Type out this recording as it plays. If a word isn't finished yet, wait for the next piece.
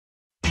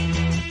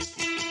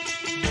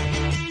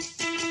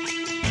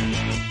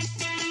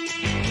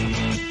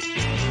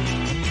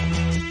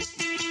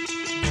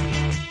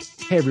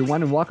Hey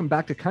everyone, and welcome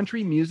back to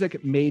Country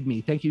Music Made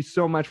Me. Thank you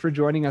so much for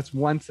joining us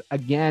once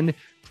again.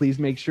 Please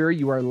make sure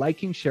you are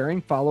liking,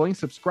 sharing, following,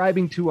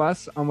 subscribing to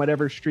us on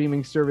whatever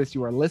streaming service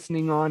you are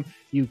listening on.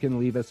 You can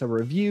leave us a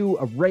review,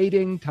 a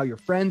rating, tell your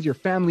friends, your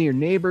family, your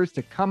neighbors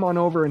to come on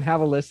over and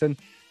have a listen.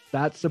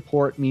 That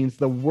support means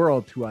the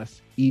world to us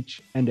each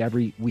and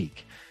every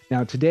week.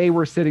 Now, today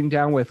we're sitting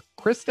down with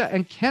Krista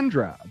and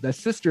Kendra, the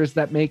sisters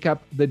that make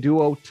up the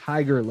duo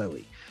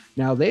Tigirlily.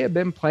 Now, they have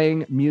been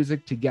playing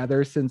music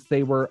together since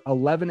they were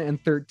 11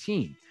 and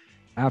 13.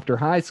 After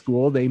high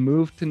school, they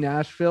moved to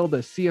Nashville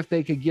to see if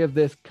they could give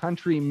this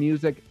country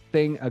music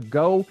thing a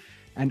go.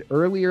 And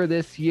earlier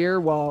this year,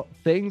 well,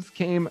 things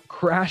came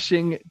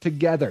crashing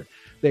together.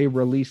 They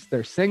released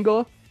their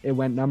single. It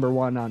went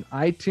 #1 on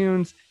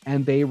iTunes,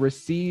 and they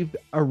received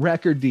a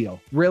record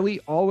deal, really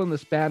all in the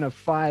span of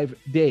 5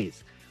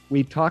 days.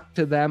 We talked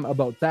to them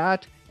about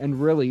that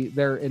and really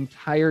their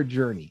entire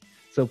journey.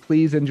 So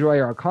please enjoy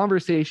our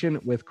conversation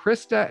with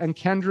Krista and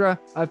Kendra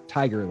of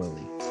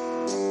Tigirlily.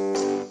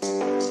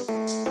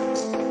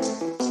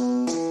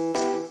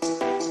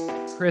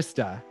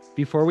 Krista,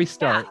 before we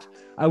start,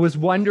 I was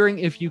wondering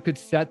if you could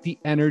set the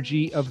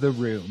energy of the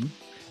room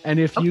and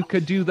if you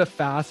could do the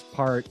fast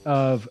part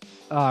of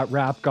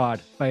Rap God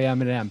by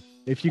Eminem.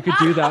 If you could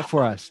do that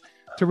for us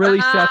to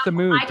really set the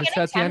mood, to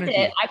set the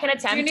energy. I can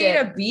attempt it. Do you need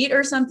a beat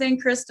or something,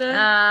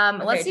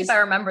 Krista? Let's see if I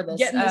remember this.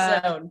 Get in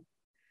the zone.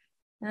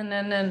 And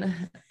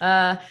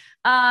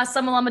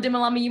Samalama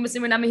Dimalama, you must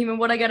I'm a human.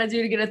 What I gotta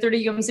do to get a 30,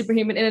 you I'm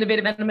superhuman,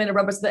 innovative, animated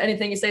rubber, so that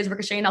anything you say is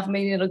ricocheting off of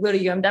me, it'll glue to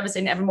you. I'm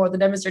devastating ever more than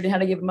demonstrating how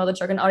to give a mother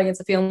truck an audience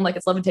a feeling like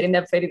it's levitating,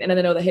 never fading. And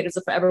I know the haters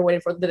are forever waiting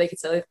for the day they can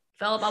say,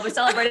 Philip, I'll be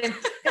celebrating.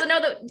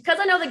 Because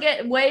I know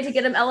the way to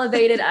get them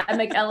elevated. I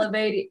make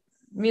elevated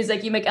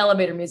music, you make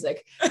elevator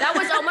music. That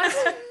was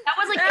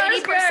like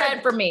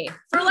 80% for me.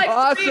 For like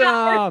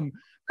awesome.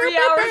 3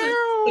 hours of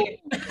sleep.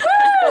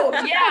 Woo!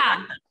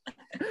 Yeah.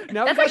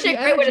 Now that's actually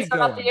a great way to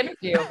start off the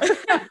interview.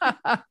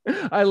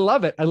 I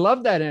love it. I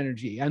love that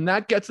energy. And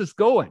that gets us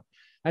going.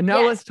 And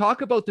now let's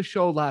talk about the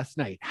show last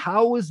night.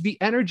 How was the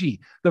energy?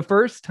 The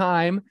first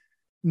time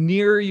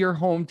near your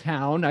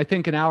hometown, I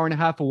think an hour and a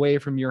half away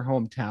from your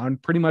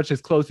hometown, pretty much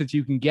as close as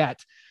you can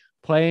get,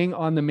 playing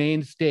on the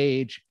main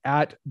stage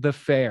at the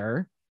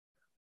fair.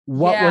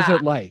 What was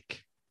it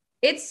like?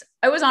 It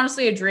was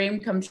honestly a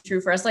dream come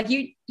true for us. Like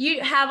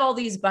you have all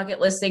these bucket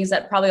list things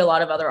that probably a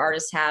lot of other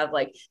artists have,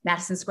 like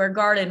Madison Square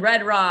Garden,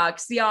 Red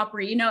Rocks, the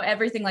Opry,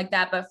 everything like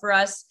that. But for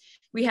us,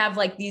 we have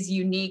like these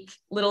unique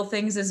little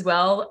things as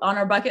well on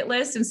our bucket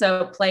list. And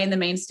so playing the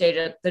main stage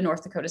at the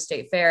North Dakota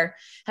State Fair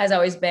has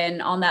always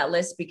been on that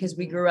list because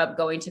we grew up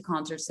going to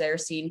concerts there.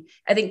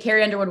 I think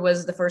Carrie Underwood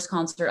was the first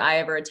concert I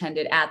ever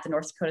attended at the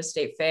North Dakota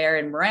State Fair,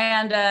 and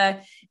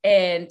Miranda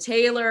and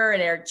Taylor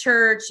and Eric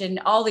Church and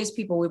all these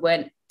people. We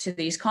went to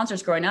these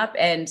concerts growing up,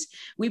 and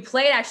we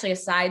played actually a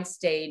side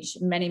stage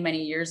many,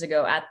 many years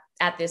ago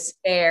at this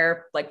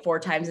fair, like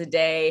 4 times a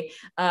day.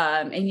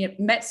 And you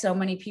met so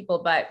many people,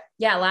 but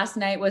yeah, last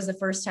night was the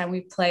first time we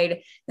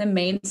played the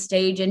main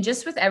stage, and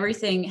just with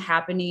everything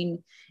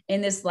happening in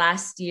this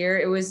last year,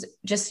 it was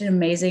just an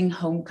amazing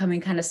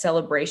homecoming kind of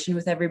celebration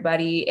with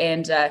everybody.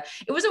 And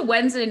it was a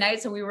Wednesday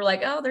night. So we were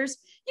like, oh, there's,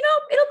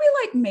 it'll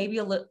be like maybe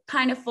a little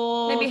kind of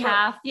full, maybe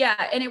half. Yeah.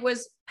 And it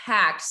was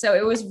packed. So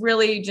it was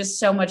really just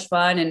so much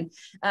fun.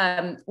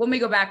 And when we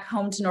go back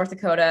home to North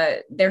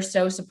Dakota, they're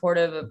so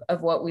supportive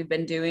of what we've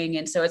been doing.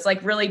 And so it's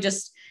like really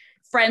just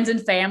friends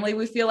and family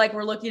we feel like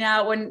we're looking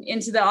at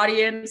into the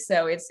audience.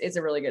 So it's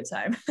a really good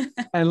time.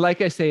 And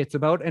like I say, it's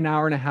about an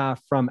hour and a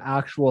half from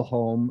actual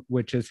home,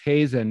 which is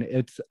Hazen.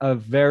 It's a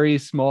very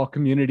small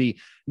community.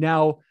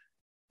 Now,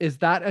 is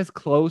that as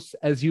close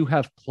as you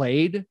have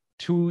played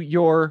to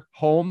your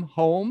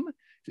home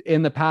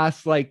in the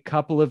past like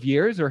couple of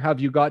years, or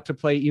have you got to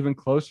play even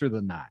closer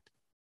than that?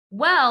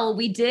 Well,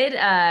 we did.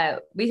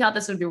 We thought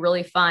this would be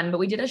really fun, but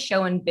we did a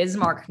show in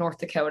Bismarck, North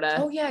Dakota.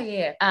 Oh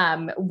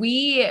yeah.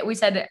 We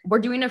said we're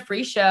doing a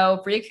free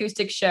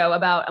acoustic show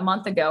about a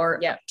month ago or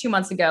 2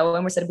 months ago,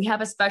 and we said we have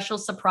a special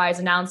surprise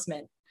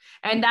announcement.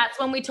 And that's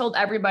when we told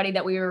everybody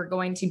that we were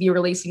going to be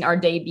releasing our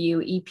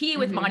debut EP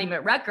with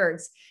Monument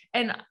Records.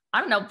 And I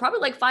don't know,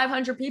 probably like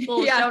 500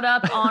 people showed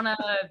up on I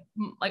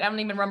don't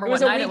even remember what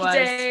night it was.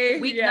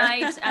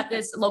 Weeknight at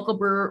this local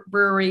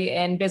brewery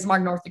in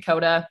Bismarck, North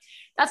Dakota.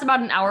 That's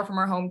about an hour from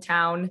our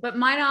hometown. But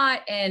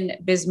Minot and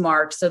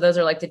Bismarck, so those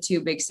are like the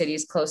 2 big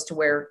cities close to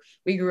where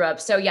we grew up.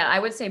 So yeah, I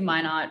would say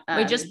Minot.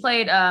 We just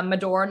played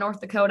Medora, North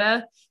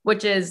Dakota,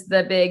 which is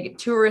the big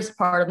tourist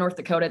part of North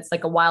Dakota. It's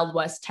like a Wild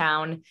West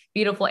town,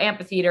 beautiful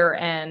amphitheater.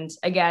 And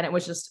again, it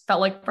was just felt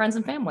like friends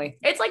and family.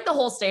 It's like the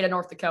whole state of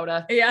North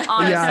Dakota. Yeah.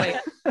 Honestly.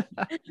 Yeah.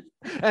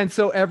 And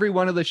so every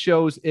one of the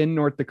shows in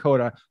North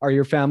Dakota, are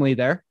your family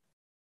there?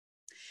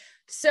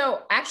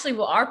 So actually,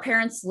 our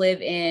parents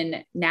live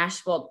in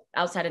Nashville,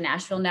 outside of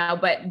Nashville now,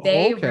 but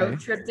they road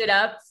tripped it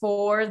up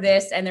for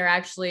this, and they're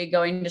actually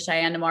going to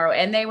Cheyenne tomorrow.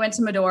 And they went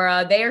to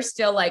Medora. They are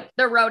still like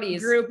they're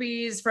roadies,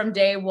 groupies from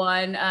day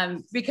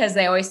one, because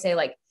they always say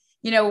like,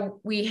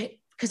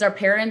 we because our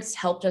parents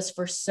helped us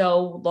for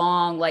so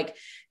long, like,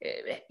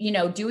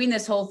 doing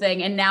this whole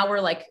thing. And now we're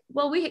like,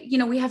 well,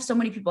 we have so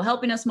many people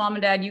helping us, mom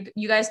and dad,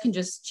 you guys can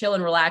just chill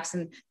and relax.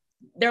 And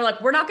they're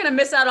like, we're not going to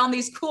miss out on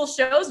these cool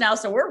shows now.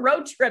 So we're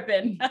road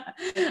tripping.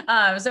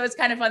 So it's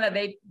kind of fun that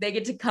they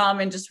get to come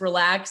and just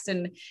relax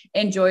and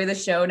enjoy the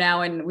show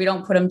now. And we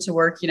don't put them to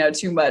work,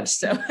 too much.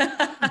 So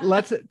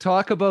let's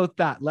talk about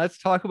that. Let's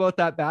talk about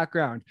that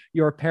background,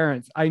 your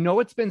parents. I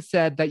know it's been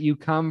said that you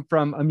come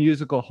from a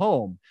musical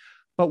home,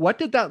 but what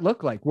did that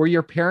look like? Were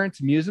your parents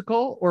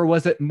musical, or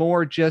was it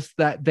more just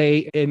that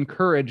they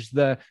encouraged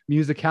the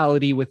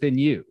musicality within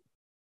you?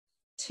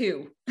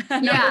 Two.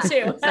 Yeah.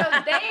 Two. So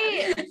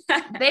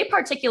they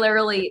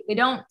particularly, they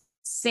don't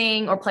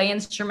sing or play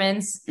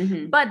instruments,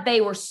 but they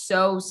were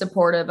so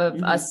supportive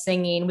of us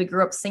singing. We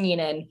grew up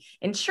singing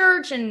in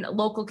church and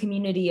local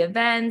community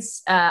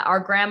events. Our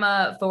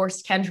grandma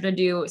forced Kendra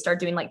to start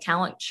doing like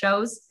talent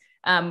shows,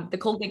 the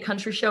Colgate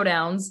Country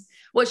Showdowns.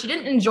 Well, she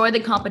didn't enjoy the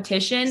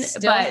competition,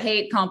 but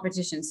hate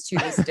competitions to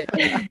this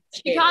day.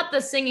 She caught the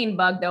singing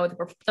bug though,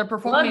 the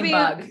performing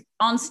bug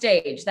on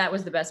stage. That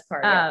was the best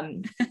part.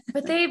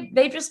 But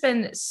they've just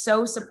been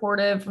so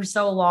supportive for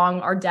so long.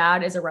 Our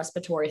dad is a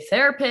respiratory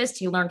therapist.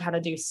 He learned how to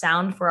do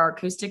sound for our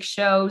acoustic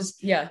shows.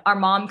 Yeah. Our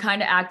mom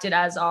kind of acted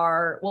as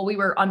we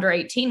were under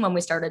 18 when we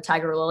started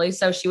Tigirlily.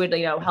 So she would,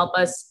 help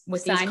us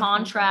with these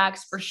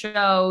contracts for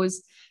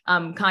shows,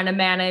 kind of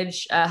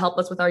manage, help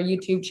us with our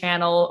YouTube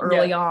channel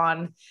early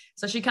on.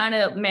 So she kind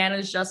of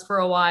managed us for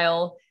a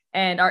while.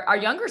 And our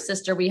younger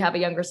sister, we have a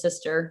younger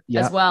sister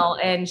as well.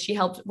 And she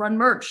helped run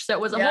merch. So it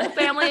was a whole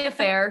family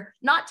affair,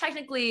 not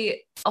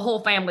technically a whole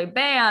family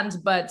band,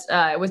 but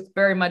it was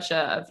very much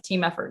a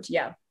team effort.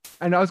 Yeah.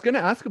 And I was going to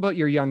ask about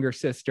your younger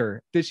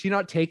sister. Did she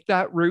not take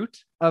that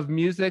route of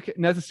music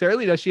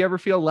necessarily? Does she ever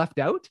feel left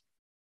out?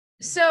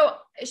 So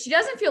she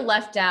doesn't feel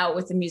left out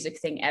with the music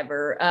thing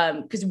ever.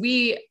 Because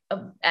we,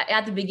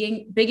 at the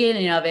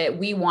beginning of it,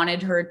 we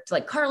wanted her to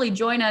like, Carly,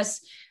 join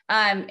us.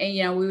 And,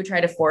 we would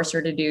try to force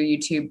her to do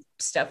YouTube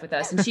stuff with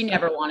us. And she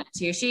never wanted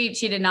to. She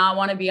did not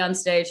want to be on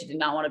stage. She did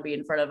not want to be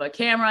in front of a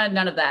camera,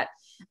 none of that.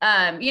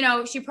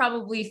 She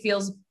probably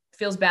feels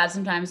bad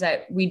sometimes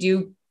that we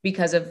do,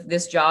 because of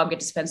this job, get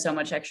to spend so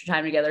much extra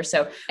time together.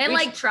 So, and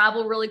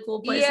travel really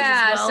cool places.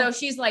 Yeah. As well. So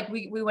she's like,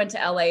 we went to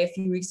LA a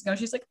few weeks ago.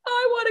 She's like, oh,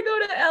 I want to go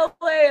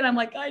to LA. And I'm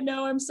like, I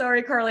know, I'm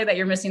sorry, Carly, that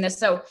you're missing this.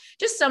 So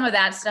just some of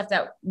that stuff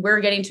that we're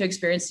getting to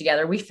experience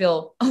together. We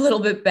feel a little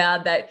bit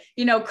bad that,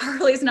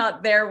 Carly's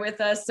not there with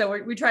us.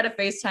 So we try to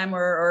FaceTime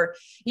her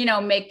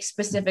or make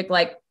specific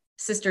like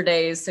sister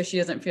days. So she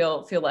doesn't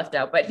feel left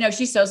out, but no,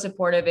 she's so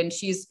supportive. And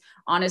she's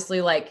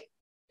honestly like,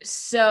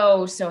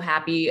 so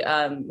happy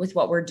with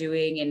what we're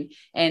doing.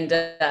 And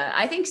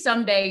I think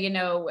someday,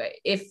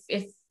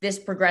 if this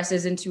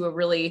progresses into a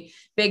really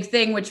big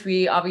thing, which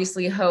we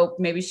obviously hope,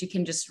 maybe she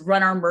can just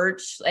run our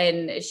merch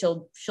and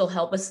she'll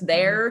help us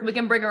there. We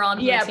can bring her on.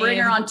 Bring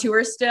her on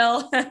tour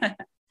still.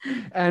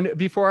 And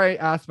before I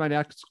ask my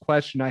next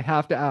question, I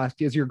have to ask,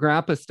 is your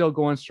grandpa still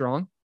going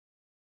strong?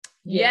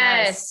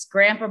 Yes.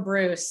 Grandpa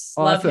Bruce.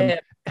 Awesome. Love him.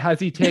 Has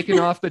he taken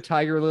off the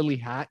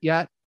Tigirlily hat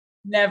yet?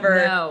 Never,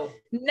 no.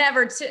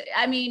 Never. To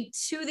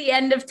the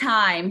end of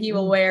time, he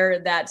will wear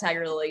that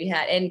Tigirlily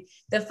hat. And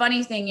the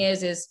funny thing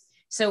is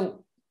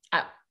so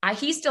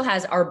he still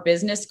has our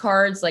business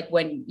cards. Like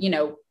when,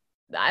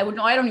 I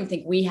don't even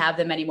think we have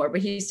them anymore,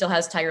 but he still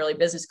has Tigirlily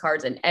business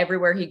cards, and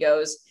everywhere he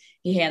goes,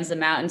 he hands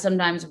them out. And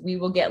sometimes we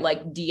will get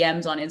like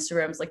DMs on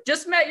Instagram. It's like,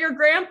 just met your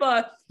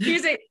grandpa.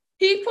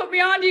 He put me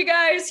on to you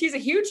guys. He's a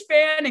huge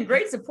fan and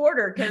great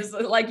supporter because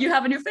like you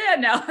have a new fan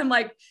now. I'm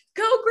like,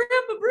 go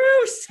Grandpa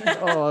Bruce.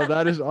 Oh,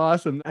 that is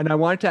awesome. And I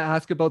wanted to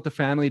ask about the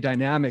family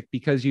dynamic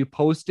because you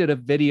posted a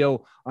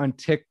video on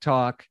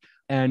TikTok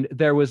and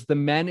there was the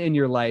men in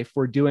your life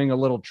were doing a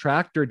little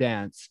tractor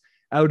dance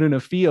out in a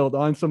field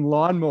on some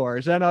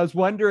lawnmowers. And I was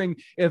wondering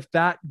if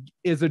that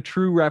is a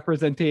true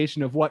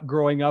representation of what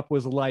growing up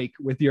was like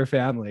with your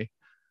family.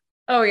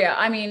 Oh yeah.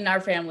 I mean,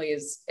 our family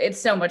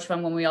it's so much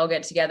fun when we all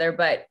get together,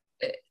 but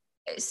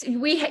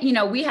we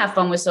have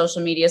fun with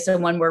social media. So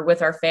when we're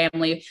with our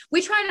family,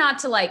 we try not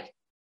to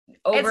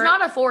it's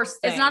not a force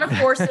thing. It's not a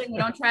force thing. We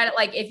don't try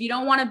to if you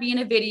don't want to be in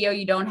a video,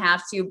 you don't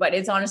have to, but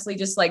it's honestly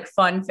just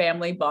fun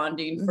family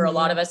bonding for a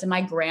lot of us. And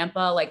my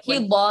grandpa, he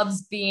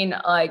loves being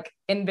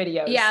in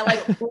videos. Yeah.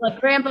 We're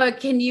like, Grandpa,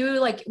 can you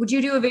would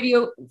you do a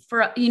video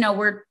for,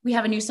 we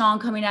have a new song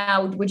coming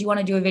out. Would you want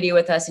to do a video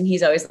with us? And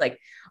he's always like,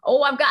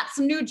 oh, I've got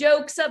some new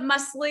jokes up my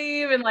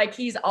sleeve. And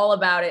he's all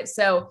about it.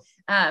 So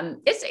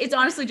it's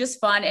honestly just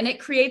fun, and it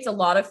creates a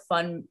lot of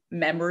fun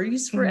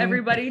memories for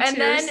everybody and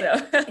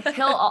too. Then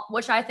he'll,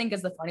 which I think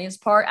is the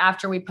funniest part,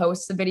 after we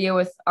post the video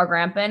with our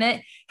grandpa in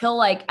it,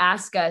 he'll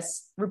ask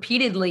us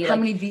repeatedly, how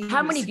many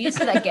views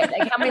did I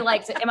get? How many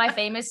likes? Am I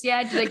famous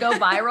yet? Did it go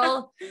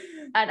viral?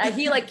 And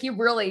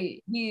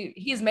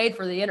he's made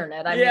for the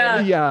internet. I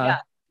mean, yeah.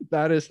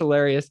 That is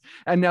hilarious.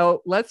 And now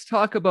let's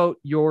talk about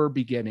your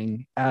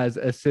beginning as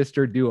a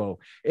sister duo.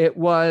 It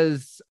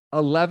was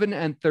 11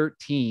 and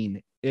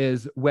 13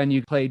 is when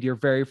you played your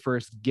very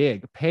first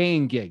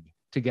paying gig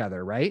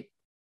together, right?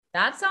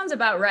 That sounds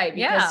about right,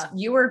 because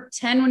you were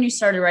 10 when you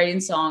started writing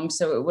songs.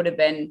 So it would have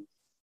been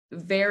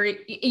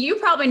you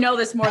probably know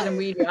this more than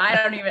we do. I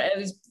don't even, it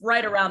was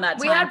right around that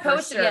time. We had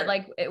posted it,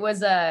 like it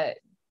was a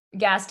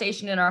gas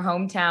station in our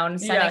hometown,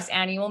 Senec's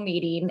annual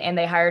meeting, and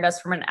they hired us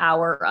from an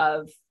hour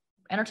of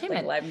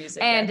entertainment, like live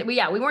music. And we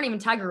weren't even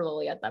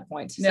Tigirlily at that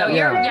point. So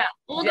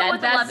we'll go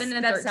with 11 and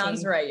 13. That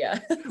sounds right. Yeah.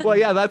 Well,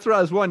 yeah, that's what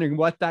I was wondering,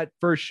 what that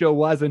first show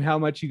was and how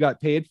much you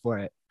got paid for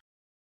it.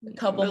 A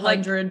couple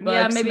 $100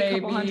 bucks, maybe a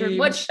couple $100,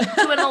 which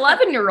to an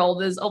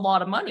 11-year-old is a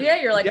lot of money.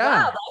 Yeah, you're like,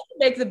 wow, I can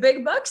make the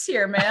big bucks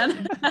here,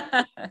 man.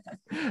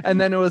 And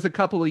then it was a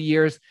couple of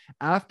years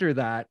after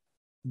that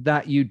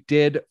you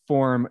did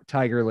form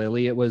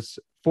Tigirlily. It was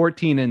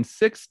 14 and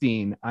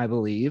 16, I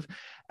believe.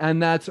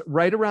 And that's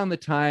right around the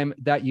time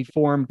that you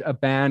formed a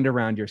band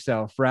around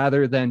yourself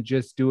rather than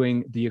just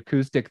doing the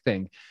acoustic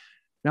thing.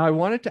 Now, I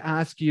wanted to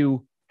ask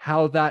you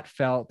how that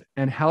felt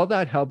and how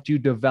that helped you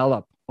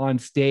develop on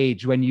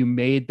stage when you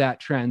made that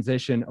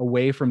transition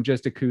away from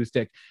just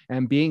acoustic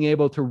and being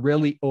able to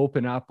really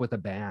open up with a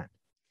band.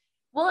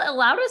 Well, it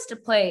allowed us to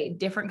play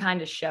different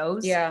kind of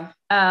shows. Yeah.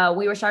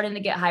 We were starting to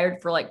get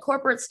hired for like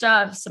corporate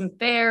stuff, some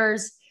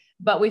fairs,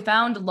 but we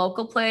found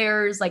local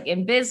players like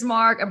in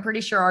Bismarck. I'm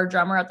pretty sure our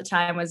drummer at the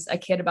time was a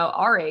kid about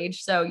our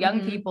age. So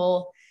young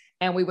people,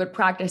 and we would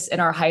practice in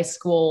our high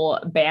school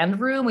band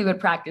room. We would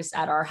practice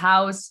at our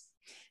house.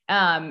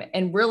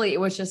 And really it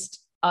was just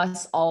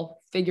us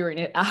all figuring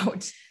it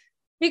out.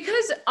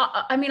 Because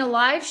I mean, a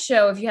live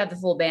show, if you have the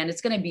full band,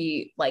 it's going to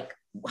be like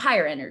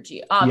higher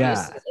energy,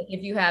 obviously. Like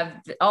if you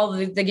have all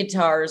the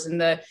guitars and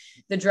the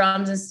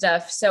drums and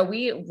stuff. So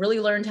we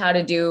really learned how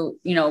to do,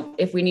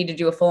 if we need to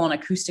do a full-on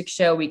acoustic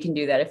show, we can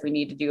do that. If we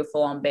need to do a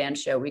full-on band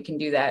show, we can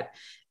do that.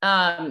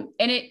 And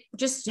it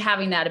just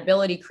having that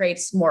ability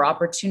creates more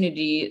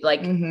opportunity.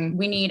 Like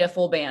we need a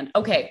full band.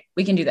 Okay,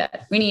 we can do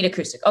that. We need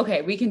acoustic.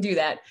 Okay, we can do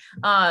that.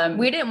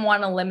 We didn't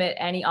want to limit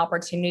any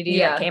opportunity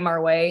that came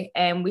our way.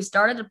 And we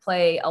started to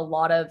play a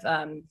lot of,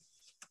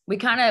 we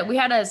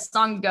had a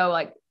song go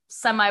like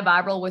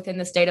semi-viral within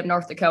the state of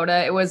North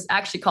Dakota. It was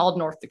actually called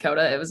North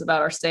Dakota. It was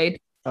about our state.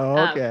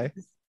 Oh, okay.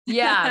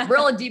 Yeah,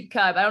 real deep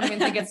cut. I don't even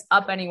think it's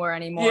up anywhere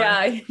anymore.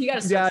 Yeah, you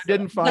gotta. Yeah, I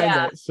didn't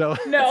find it. So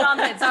no,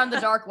 it's on the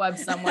dark web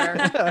somewhere.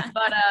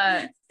 But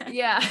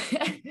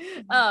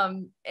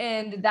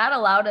and that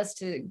allowed us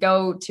to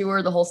go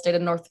tour the whole state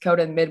of North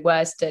Dakota and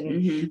Midwest,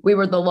 and we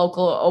were the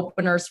local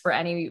openers for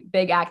any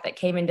big act that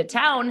came into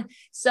town.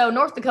 So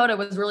North Dakota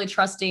was really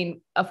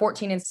trusting a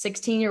 14 and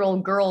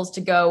 16-year-old girls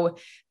to go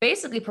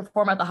basically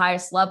perform at the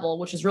highest level,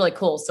 which is really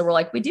cool. So we're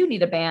like, we do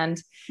need a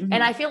band,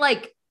 and I feel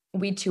like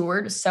we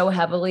toured so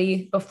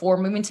heavily before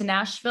moving to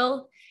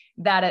Nashville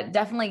that it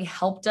definitely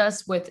helped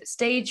us with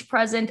stage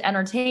present,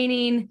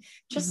 entertaining,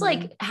 just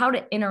like how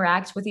to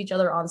interact with each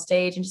other on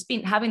stage and just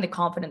having the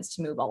confidence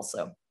to move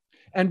also.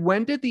 And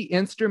when did the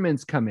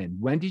instruments come in?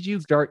 When did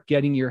you start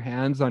getting your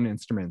hands on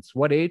instruments?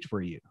 What age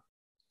were you?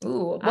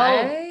 Ooh,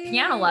 well,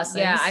 piano lessons.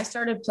 Yeah, I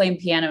started playing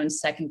piano in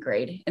second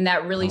grade, and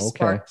that really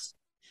sparked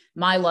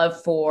my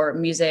love for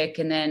music.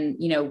 And then,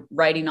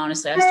 writing,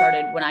 honestly,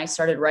 when I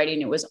started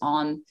writing, it was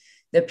on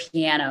the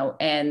piano,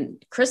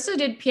 and Krista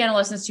did piano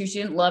lessons too.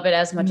 She didn't love it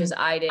as much as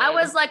I did. I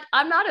was like,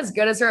 I'm not as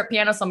good as her at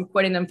piano, so I'm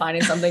quitting and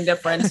finding something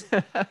different.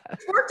 It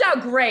worked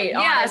out great.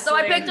 Yeah. Honestly. So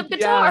I picked up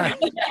guitar.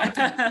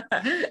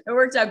 It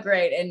worked out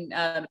great.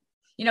 And,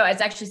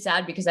 it's actually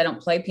sad because I don't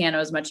play piano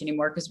as much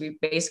anymore because we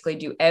basically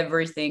do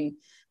everything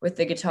with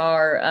the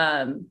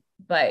guitar.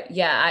 But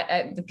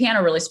yeah, the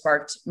piano really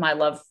sparked my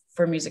love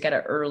for music at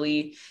an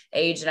early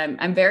age. And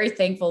I'm very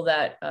thankful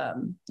that,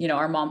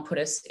 our mom put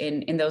us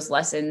in those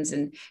lessons,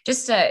 and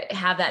just to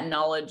have that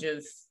knowledge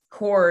of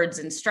chords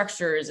and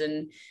structures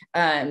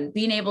and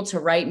being able to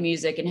write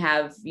music and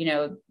have,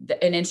 an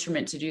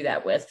instrument to do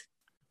that with.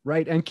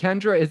 Right. And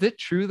Kendra, is it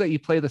true that you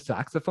play the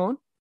saxophone?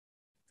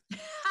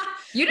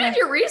 You did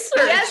your research.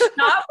 Yes,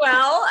 not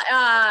well.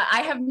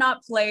 I have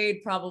not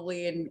played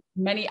probably in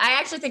many. I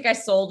actually think I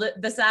sold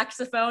the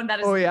saxophone. That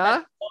is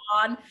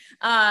on.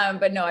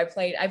 But no, I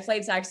played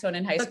saxophone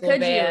in high school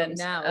band.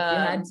 Now, if you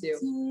had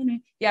to.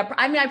 Yeah,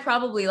 I mean, I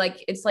probably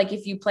it's like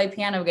if you play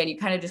piano again, you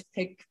kind of just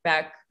pick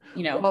back.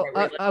 Well,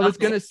 I was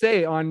gonna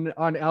say on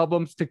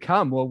albums to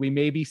come, will we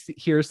maybe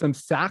hear some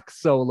sax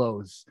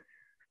solos?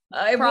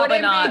 It wouldn't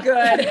be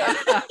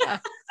good.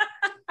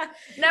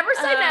 Never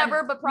say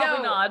never, but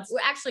probably not.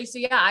 Actually, so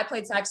yeah, I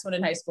played saxophone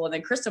in high school, and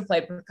then Krista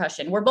played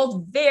percussion. We're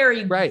both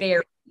very,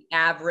 very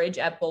average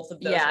at both of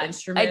those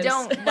instruments.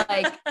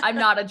 I'm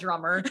not a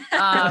drummer.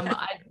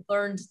 I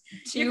learned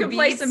you can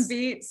play some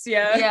beats.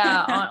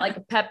 Yeah. On like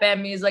a pep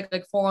band music,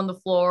 like 4 on the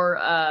Floor.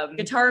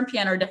 Guitar and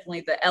piano are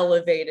definitely the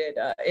elevated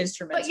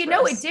instruments.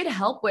 But it did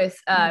help with,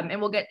 and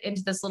we'll get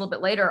into this a little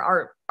bit later.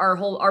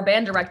 Our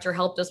band director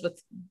helped us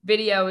with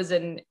videos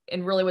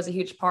and really was a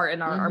huge part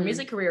in our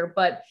music career.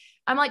 But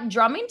I'm like,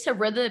 drumming to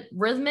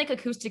rhythmic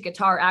acoustic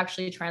guitar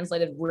actually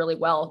translated really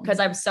well because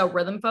I'm so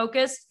rhythm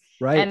focused.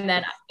 Right. And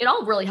then it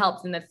all really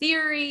helped in the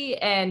theory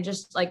and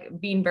just like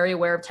being very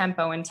aware of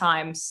tempo and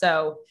time.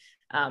 So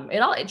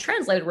it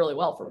translated really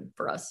well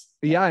for us.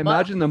 Yeah, I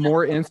imagine the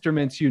more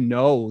instruments you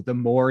know, the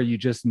more you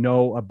just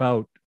know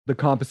about the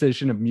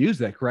composition of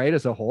music, right,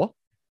 as a whole.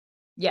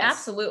 Yeah,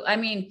 absolutely. I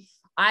mean,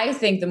 I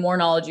think the more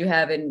knowledge you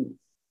have in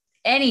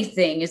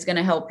anything is going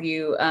to help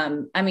you.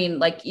 I mean,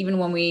 like even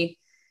when we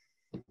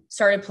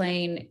started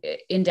playing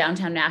in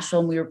downtown Nashville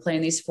and we were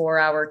playing these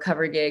 4-hour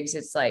cover gigs,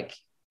 it's like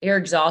you're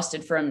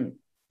exhausted from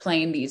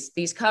playing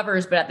these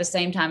covers, but at the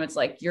same time, it's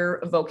like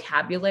your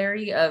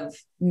vocabulary of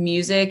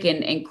music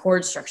and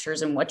chord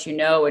structures and what you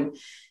know. And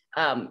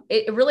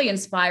it really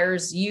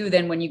inspires you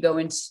then when you go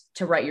in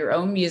to write your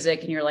own music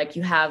and you're like,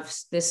 you have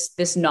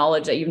this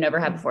knowledge that you've never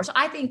had before. So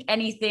I think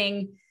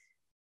anything,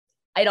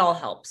 it all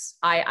helps.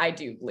 I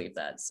do believe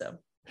that. So.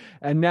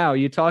 And now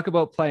you talk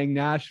about playing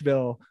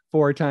Nashville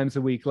 4 times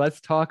a week.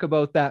 Let's talk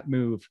about that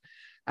move.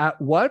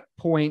 At what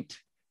point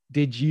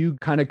did you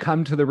kind of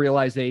come to the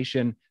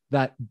realization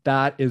that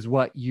that is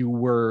what you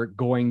were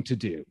going to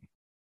do?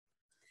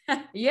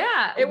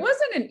 Yeah, it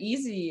wasn't an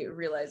easy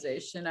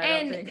realization.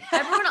 I don't think.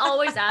 Everyone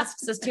always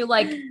asks us to,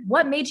 like,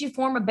 what made you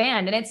form a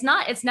band? And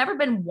it's never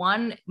been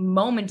one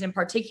moment in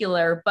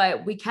particular,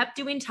 but we kept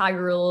doing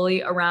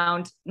Tigirlily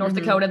around North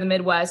Dakota, the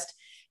Midwest.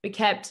 We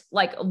kept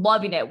like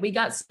loving it. We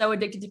got so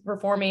addicted to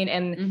performing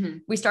and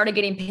we started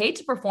getting paid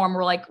to perform.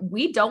 We're like,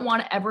 we don't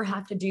want to ever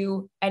have to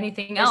do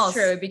anything else.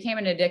 It's true. It became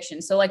an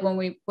addiction. So like when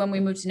we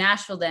moved to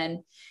Nashville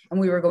then, and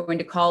we were going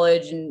to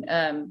college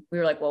and we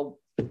were like, well,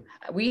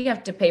 we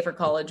have to pay for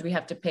college. We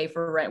have to pay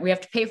for rent. We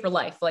have to pay for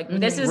life. Like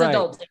this is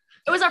adult.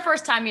 It was our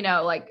first time,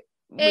 like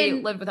we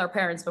lived with our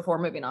parents before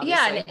moving on.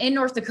 Yeah. And in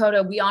North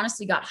Dakota, we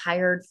honestly got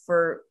hired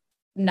for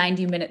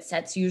 90-minute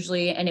sets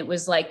usually. And it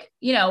was like,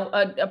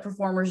 a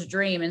performer's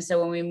dream. And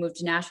so when we moved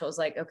to Nashville, it was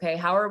like, okay,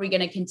 how are we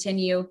going to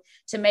continue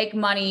to make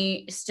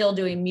money still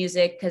doing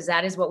music? Because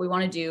that is what we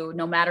want to do.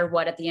 No matter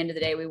what, at the end of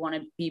the day, we want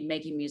to be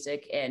making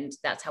music and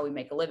that's how we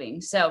make a living.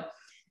 So,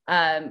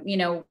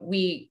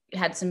 we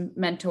had some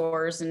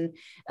mentors and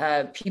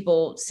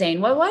people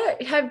saying, well,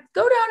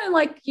 go down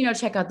and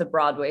check out the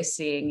Broadway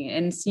seeing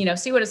and, see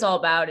what it's all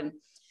about.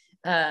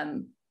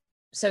 And,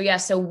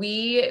 so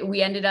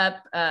we ended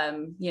up,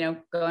 going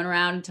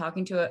around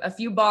talking to a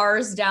few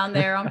bars down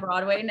there on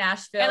Broadway in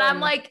Nashville. And I'm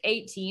like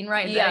 18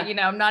 right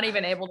now, I'm not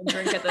even able to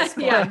drink at this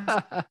point.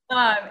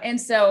 And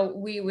so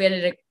we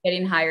ended up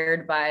getting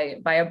hired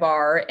by a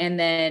bar. And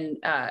then,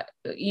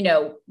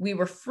 we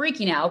were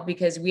freaking out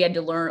because we had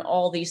to learn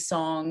all these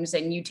songs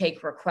and you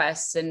take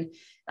requests and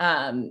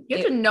you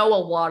have to know a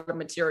lot of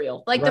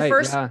material. Like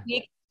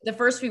the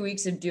first few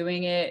weeks of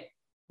doing it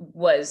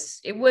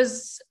was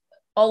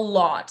a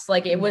lot.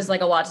 Like it was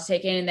like a lot to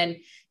take in. And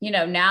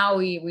then, now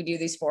we do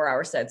these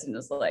 4-hour sets and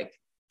it's like,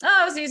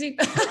 oh, it's easy.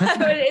 But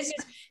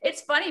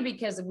it's funny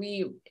because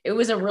it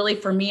was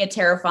for me, a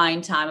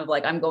terrifying time of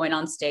like, I'm going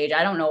on stage.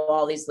 I don't know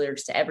all these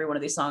lyrics to every one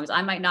of these songs.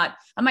 I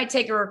might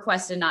take a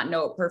request and not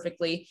know it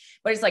perfectly,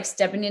 but it's like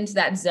stepping into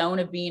that zone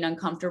of being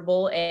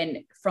uncomfortable. And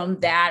from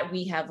that,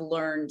 we have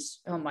learned,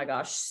 oh my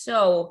gosh,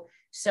 so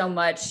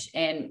much.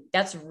 And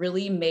that's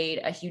really made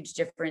a huge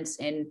difference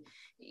in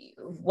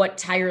what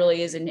Tigirlily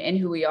is and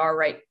who we are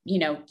right,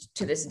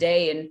 to this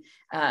day.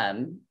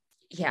 And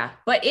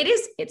but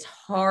it's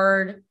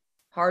hard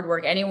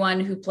work. Anyone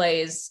who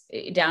plays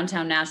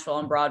downtown Nashville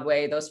on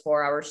Broadway, those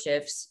 4-hour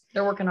shifts,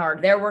 they're working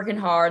hard.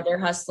 They're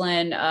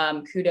hustling.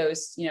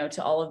 Kudos,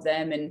 to all of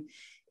them. And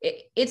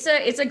it's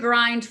a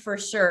grind for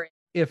sure.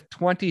 If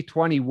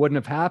 2020 wouldn't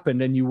have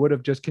happened and you would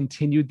have just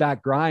continued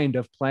that grind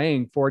of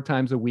playing 4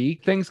 times a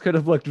week, things could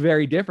have looked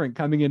very different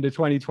coming into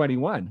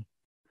 2021.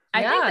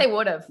 I think they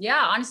would have.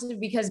 Yeah, honestly,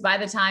 because by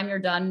the time you're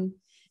done,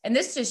 and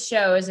this just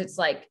shows it's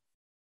like,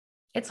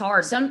 it's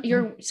hard.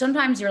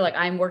 Sometimes you're like,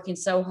 I'm working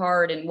so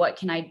hard and what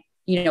can I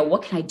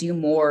do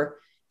more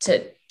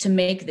to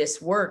make this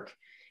work?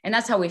 And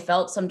that's how we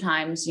felt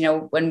sometimes,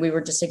 when we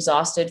were just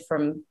exhausted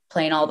from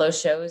playing all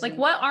those shows. Like,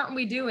 what aren't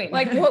we doing?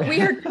 Like what we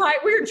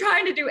were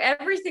trying to do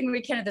everything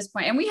we can at this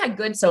point. And we had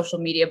good social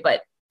media,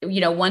 but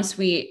once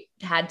we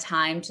had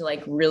time to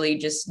like really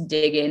just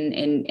dig in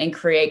and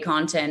create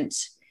content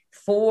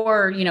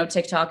for,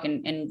 TikTok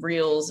and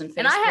Reels and Facebook.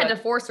 And I had to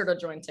force her to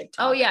join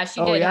TikTok. Oh yeah,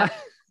 she did. Yeah.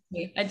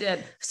 I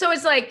did. So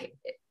it's like,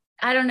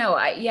 I don't know.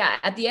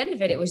 At the end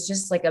of it, it was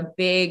just like a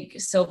big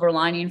silver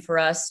lining for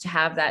us to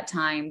have that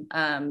time.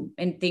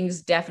 And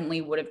things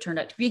definitely would have turned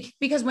out to be,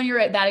 because when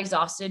you're that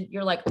exhausted,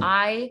 you're like,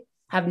 I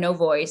have no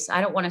voice.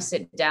 I don't want to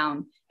sit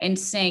down and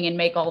sing and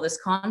make all this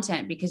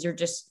content because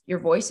your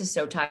voice is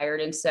so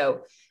tired. And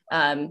so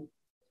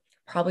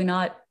probably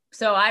not.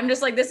 So I'm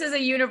just like, this is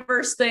a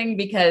universe thing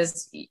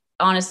because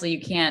honestly,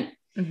 you can't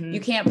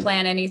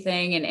plan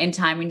anything and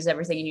timing is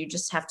everything. And you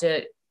just have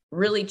to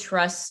really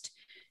trust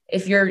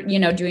if you're,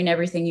 doing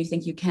everything you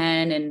think you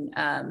can.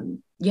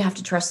 And you have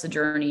to trust the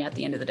journey at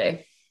the end of the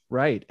day.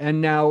 Right.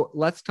 And now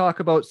let's talk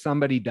about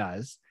Somebody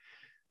Does.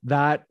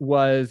 That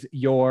was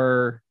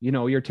your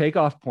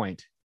takeoff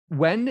point.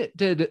 When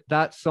did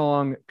that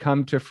song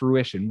come to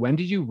fruition? When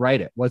did you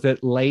write it? Was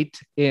it late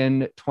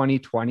in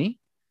 2020?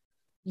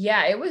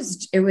 Yeah, it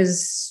was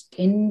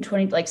in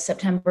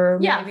September.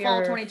 Yeah, maybe,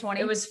 fall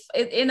 2020. It was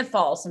in the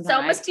fall sometime. So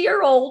almost a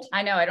year old.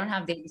 I know, I don't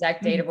have the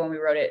exact date of when we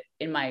wrote it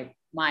in my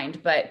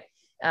mind, but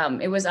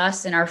it was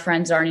us and our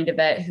friend Zarni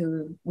DeVette,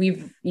 who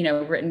we've,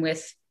 written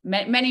with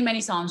many, many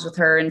songs with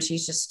her. And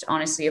she's just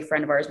honestly a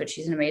friend of ours, but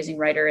she's an amazing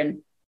writer. And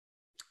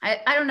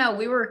I don't know,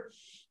 we were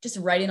just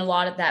writing a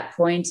lot at that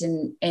point,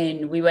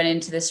 and we went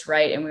into this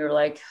write and we were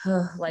like,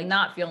 like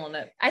not feeling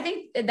it. I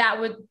think that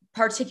would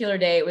particular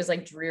day, it was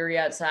like dreary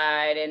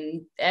outside,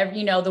 and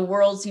the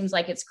world seems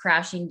like it's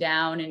crashing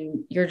down,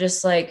 and you're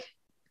just like,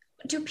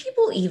 do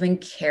people even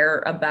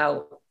care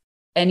about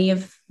any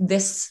of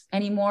this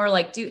anymore?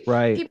 Like, do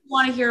people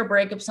want to hear a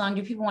breakup song?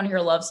 Do people want to hear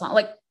a love song?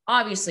 Like,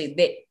 obviously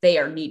they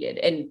are needed,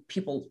 and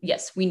people,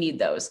 yes, we need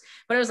those.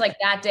 But it was like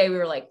that day we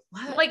were like,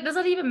 what? Like, does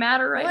that even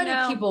matter right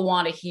now? What do people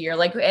want to hear?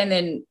 Like, and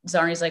then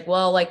Zarni's like,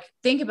 well, like,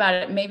 think about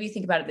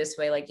it this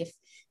way. Like,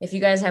 if you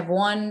guys have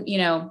one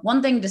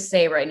thing to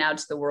say right now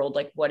to the world,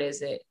 like, what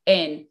is it?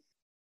 And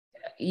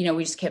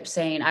we just kept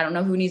saying, I don't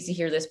know who needs to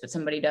hear this, but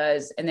somebody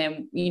does. And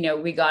then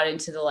we got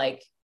into the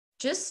like,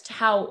 just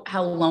how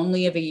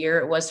lonely of a year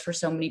it was for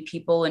so many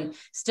people. And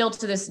still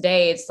to this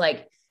day, it's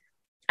like,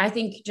 I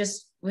think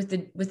just with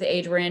the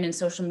age we're in and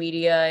social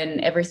media and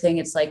everything,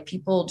 it's like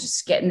people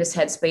just get in this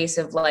headspace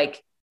of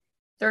like,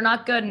 they're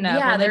not good enough.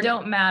 Yeah, they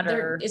don't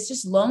matter. It's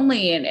just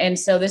lonely. And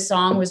so this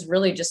song was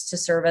really just to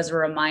serve as a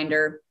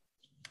reminder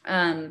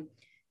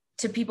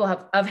to people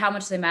of how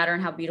much they matter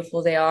and how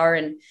beautiful they are.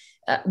 And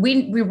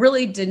we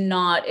really did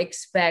not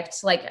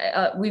expect, like,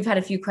 we've had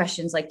a few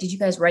questions like, did you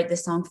guys write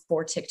this song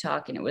for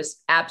TikTok? And it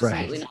was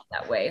absolutely not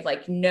that way.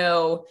 Like,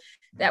 no,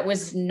 that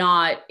was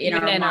not in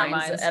our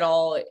minds at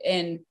all.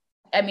 And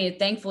I mean,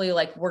 thankfully,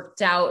 like,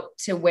 worked out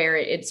to where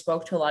it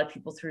spoke to a lot of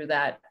people through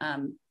that.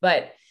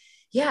 But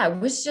yeah,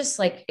 it was just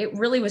like, it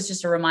really was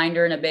just a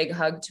reminder and a big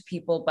hug to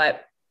people.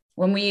 But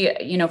when we,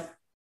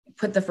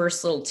 put the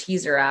first little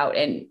teaser out,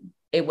 and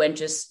it went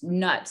just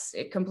nuts,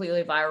 it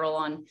completely viral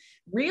on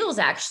Reels.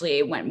 Actually,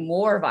 it went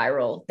more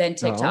viral than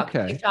TikTok.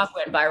 TikTok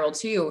went viral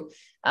too.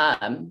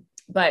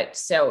 But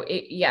so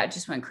it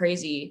just went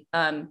crazy.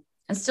 And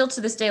still to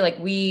this day, like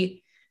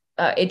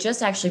it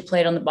just actually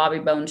played on the Bobby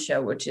Bones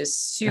show, which is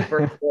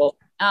super cool.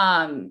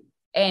 And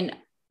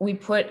we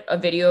put a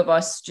video of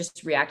us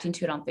just reacting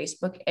to it on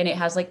Facebook, and it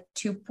has like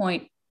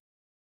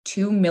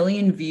 2.2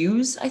 million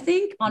views, I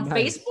think, on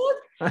Facebook,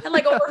 and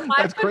like over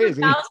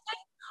 500,000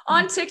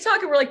 on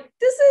TikTok. And we're like,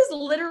 this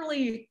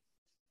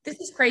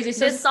is crazy.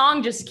 So this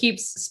song just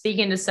keeps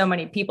speaking to so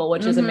many people,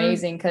 which is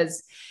amazing,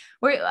 because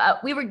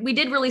we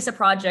did release a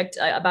project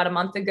about a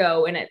month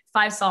ago, and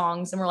 5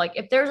 songs. And we're like,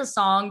 if there's a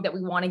song that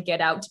we want to get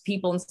out to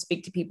people and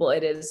speak to people,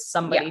 it is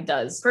Somebody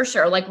Does. For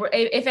sure. Like,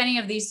 if any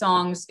of these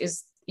songs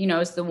is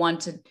the one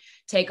to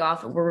take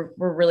off, we're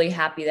really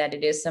happy that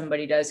it is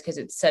Somebody Does, because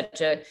it's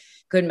such a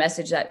good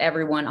message that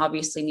everyone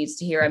obviously needs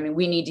to hear. I mean,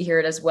 we need to hear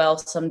it as well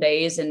some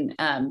days. And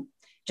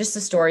just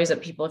the stories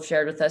that people have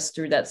shared with us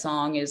through that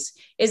song is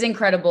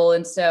incredible.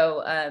 And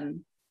so,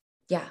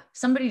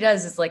 Somebody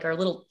Does is like our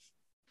little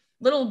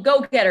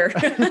go-getter.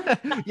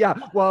 Yeah.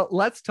 Well,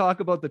 let's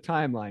talk about the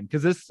timeline,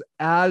 because this,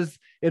 as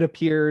it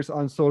appears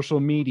on social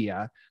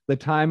media, the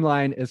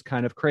timeline is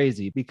kind of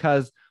crazy,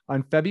 because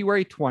on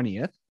February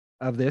 20th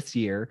of this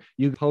year,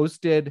 you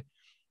posted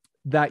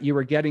that you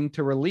were getting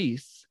to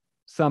release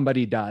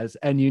Somebody Does,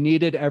 and you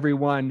needed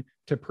everyone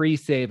to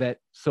pre-save it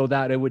so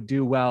that it would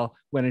do well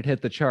when it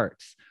hit the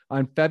charts.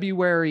 On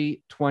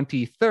February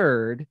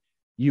 23rd,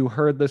 you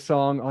heard the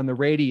song on the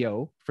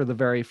radio for the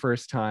very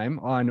first time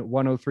on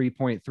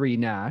 103.3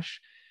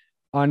 Nash.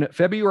 On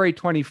February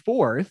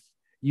 24th,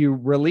 you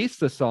release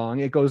the song.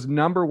 It goes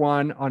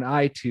 #1 on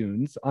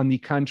iTunes, on the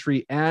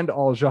country and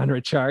all genre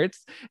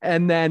charts.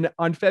 And then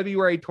on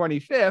February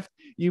 25th,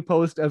 you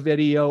post a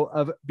video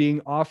of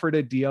being offered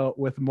a deal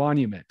with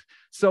Monument.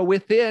 So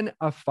within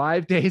a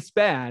 5-day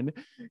span,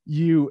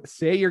 you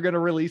say you're going to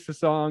release a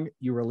song,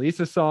 you release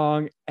a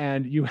song,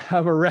 and you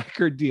have a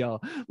record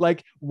deal.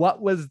 Like,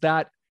 what was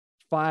that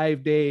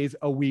 5 days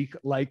a week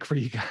like for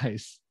you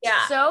guys?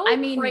 Yeah. So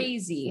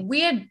crazy.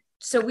 We had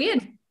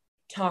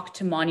talked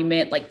to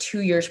Monument like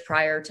 2 years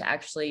prior to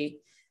actually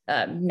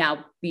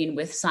now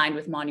being signed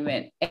with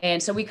Monument.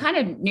 And so we kind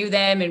of knew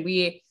them, and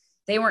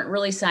they weren't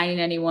really signing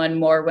anyone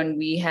more when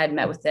we had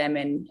met with them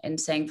and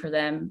sang for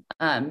them.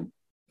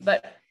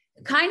 But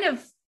kind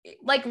of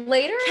like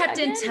later kept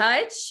in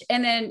touch.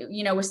 And then,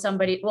 with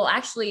somebody, well,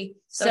 actually,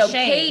 so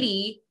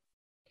Katie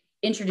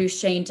introduced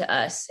Shane to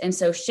us. And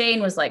so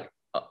Shane was like,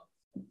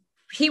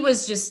 he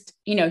was just,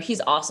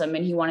 he's awesome,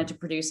 and he wanted to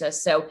produce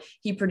us. So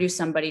he produced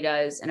Somebody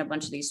Does and a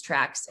bunch of these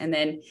tracks. And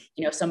then,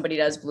 Somebody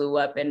Does blew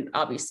up and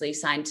obviously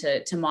signed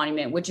to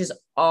Monument, which is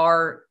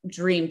our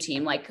dream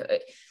team. Like,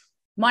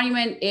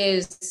 Monument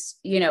is,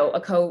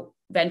 a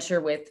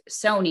co-venture with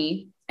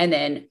Sony, and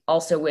then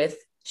also with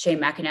Shane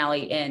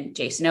McAnally and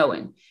Jason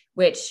Owen,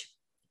 which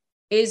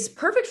is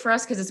perfect for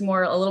us because it's a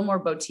little more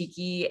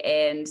boutique-y,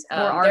 and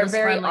they're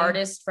very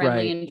artist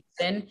friendly.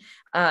 Right.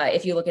 And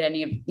if you look at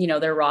any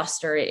of, their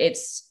roster,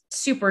 it's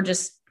super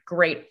just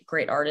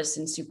great artists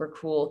and super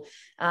cool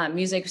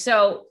music.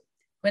 So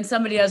when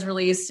somebody does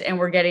release and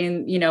we're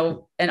getting, you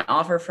know, an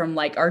offer from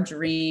like our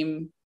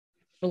dream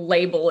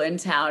label in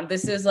town,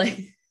 this is like,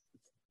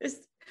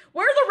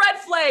 where are the red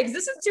flags?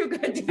 This is too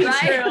good to be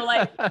true.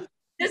 Like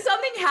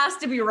something has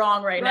to be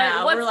wrong right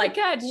now. What's we're like,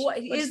 the catch? What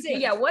is it?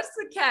 Yeah. What's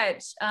the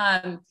catch?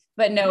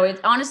 But no, it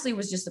honestly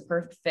was just a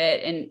perfect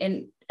fit.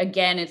 And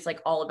again, it's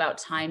like all about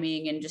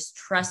timing and just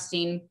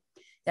trusting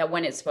that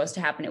when it's supposed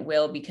to happen, it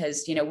will,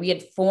 because, you know, we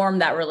had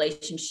formed that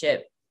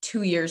relationship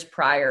 2 years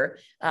prior,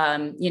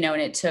 you know,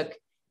 and it took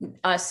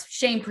us,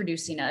 Shane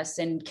producing us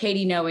and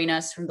Katie knowing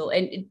us and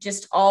it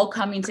just all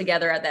coming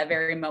together at that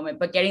very moment.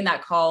 But getting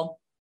that call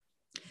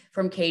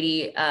from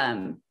Katie,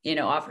 you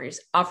know,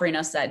 offering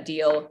us that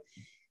deal,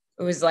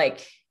 it was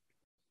like,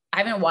 I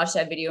haven't watched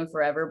that video in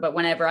forever, but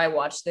whenever I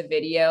watch the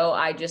video,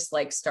 I just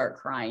like start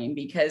crying,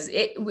 because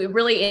we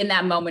really, in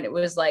that moment, it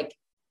was like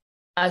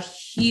a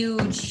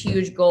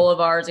huge goal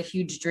of ours, a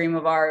huge dream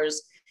of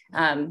ours.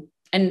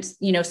 And,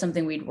 you know,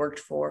 something we'd worked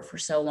for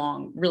so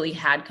long really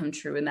had come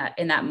true in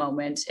that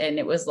moment. And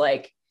it was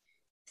like,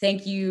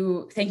 thank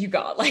you,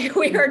 God. Like,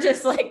 we were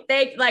just like,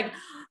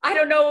 I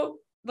don't know,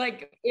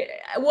 like,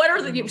 what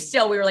are the,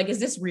 still, we were like, is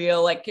this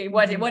real? Like,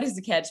 what is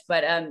the catch?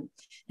 But,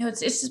 no,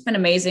 it's just been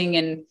amazing.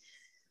 And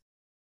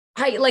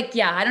I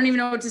don't even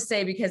know what to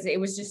say, because it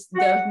was just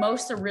the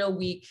most surreal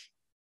week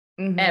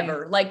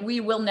ever. Like,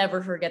 we will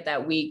never forget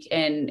that week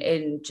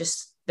and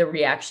just the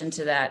reaction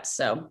to that.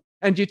 So.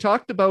 And you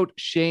talked about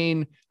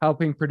Shane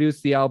helping produce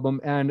the album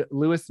and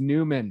Lewis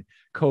Newman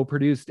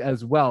co-produced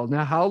as well.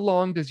 Now, how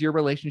long does your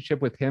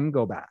relationship with him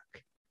go back?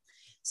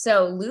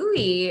 So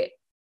Louis,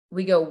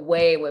 we go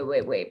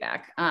way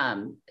back.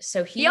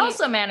 So he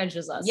also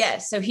manages us.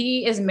 Yes. So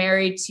he is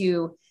married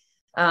to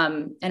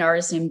an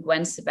artist named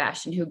Gwen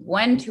Sebastian, who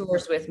Gwen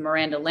tours with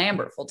Miranda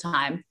Lambert full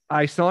time.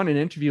 I saw in an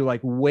interview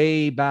like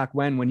way back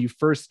when you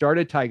first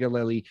started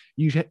Tigirlily,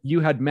 you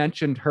had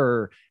mentioned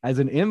her as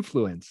an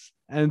influence.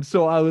 And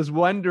so I was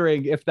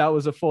wondering if that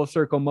was a full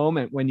circle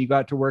moment when you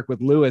got to work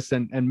with Lewis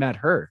and met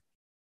her.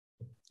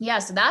 Yeah,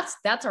 so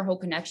that's our whole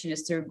connection,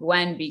 is through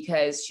Gwen,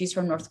 because she's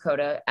from North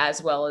Dakota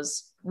as well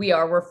as we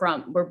are.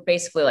 We're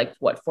basically like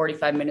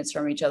 45 minutes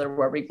from each other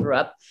where we grew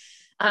up.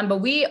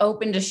 But we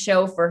opened a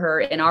show for her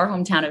in our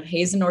hometown of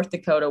Hazen, North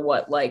Dakota.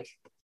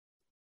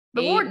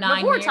 Before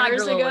 9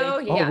 years ago?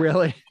 Yeah. Oh,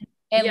 really?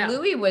 And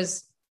Louis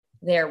was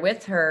there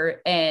with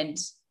her, and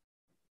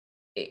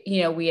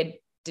you know, we had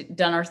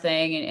done our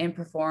thing and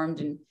performed,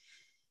 and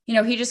you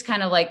know, he just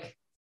kind of like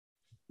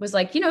was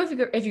like, you know,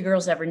 if you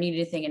girls ever need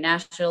anything in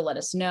Nashville, let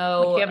us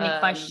know. If you have any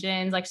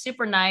questions, like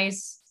super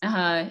nice.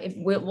 If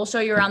we'll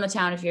show you around the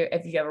town if you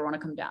ever want to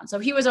come down. So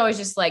he was always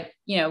just like,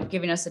 you know,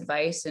 giving us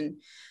advice. And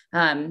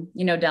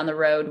you know, down the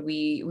road,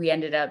 we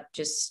ended up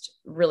just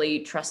really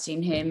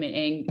trusting him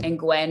and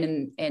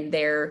Gwen and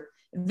their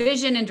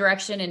vision and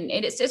direction. And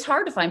it's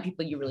hard to find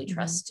people you really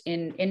trust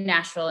in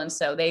Nashville. And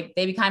so they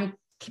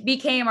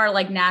became our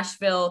like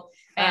Nashville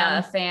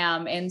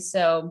fam.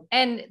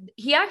 And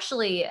he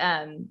actually,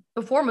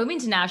 before moving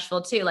to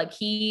Nashville too, like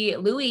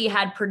Louis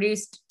had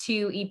produced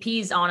 2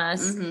 EPs on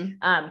us,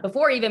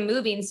 before even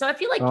moving. So I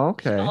feel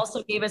like he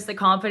also gave us the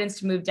confidence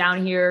to move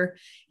down here.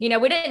 You know,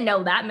 we didn't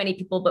know that many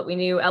people, but we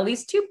knew at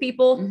least 2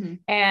 people,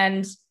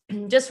 and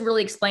just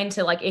really explained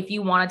to like, if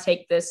you want to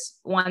take this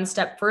one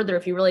step further,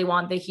 if you really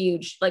want the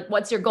huge, like,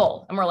 what's your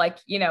goal? And we're like,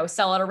 you know,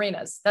 sell out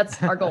arenas.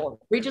 That's our goal.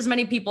 Reach as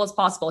many people as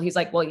possible. He's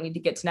like, well, you need to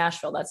get to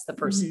Nashville. That's the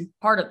first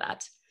part of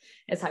that.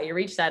 It's how you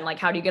reach that. And like,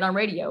 how do you get on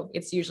radio?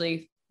 It's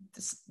usually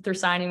through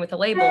signing with a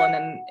label. And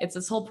then it's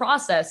this whole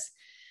process,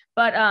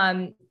 but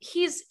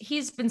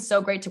he's been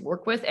so great to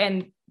work with.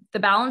 And the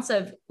balance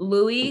of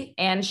Louis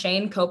and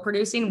Shane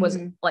co-producing was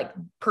like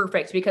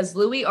perfect, because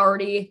Louis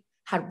already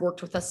had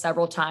worked with us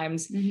several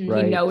times.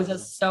 Right. He knows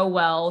us so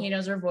well. He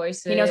knows our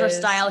voices. He knows our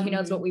style. He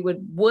knows what we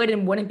would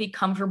and wouldn't be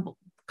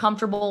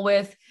comfortable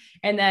with.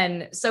 And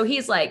then, so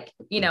he's like,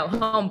 you know,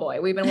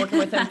 homeboy, we've been working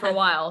with him for a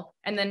while.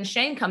 And then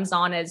Shane comes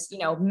on as, you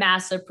know,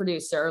 massive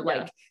producer,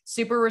 like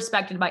super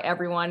respected by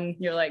everyone.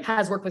 You're like,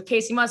 has worked with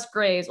Casey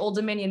Musgraves, Old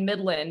Dominion,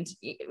 Midland,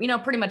 you know,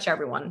 pretty much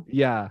everyone.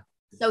 Yeah.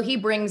 So he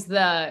brings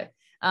the,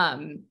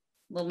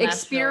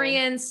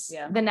 experience,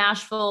 the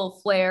Nashville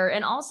flair,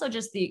 and also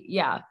just the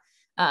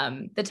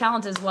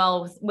talent as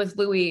well with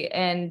Louis.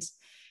 And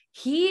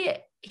he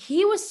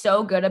was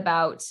so good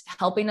about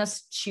helping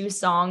us choose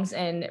songs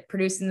and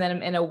producing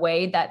them in a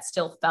way that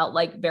still felt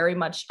like very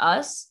much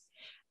us,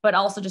 but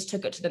also just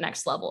took it to the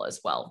next level as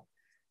well.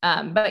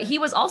 But he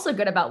was also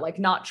good about like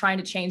not trying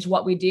to change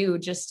what we do,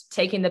 just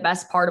taking the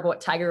best part of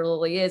what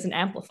Tigirlily is and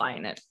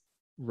amplifying it.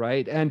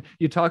 Right. And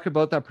you talk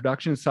about that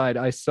production side.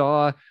 I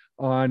saw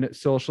on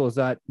socials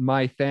that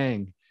My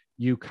Thing,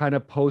 you kind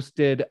of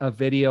posted a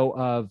video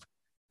of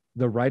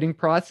the writing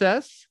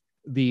process,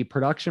 the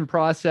production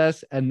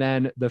process, and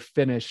then the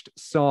finished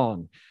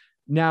song.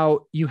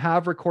 Now, you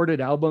have recorded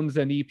albums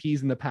and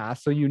EPs in the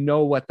past, so you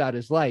know what that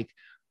is like.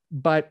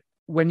 But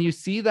when you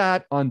see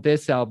that on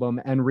this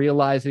album and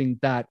realizing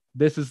that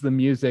this is the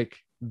music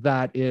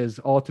that is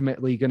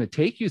ultimately going to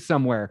take you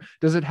somewhere.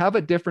 Does it have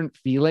a different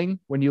feeling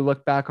when you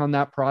look back on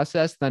that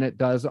process than it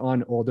does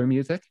on older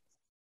music?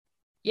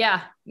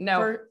 Yeah,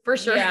 no, for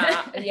sure.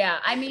 Yeah.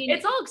 I mean,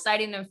 it's all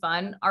exciting and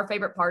fun. Our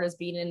favorite part is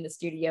being in the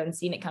studio and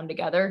seeing it come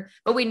together,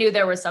 but we knew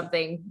there was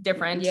something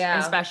different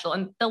and special,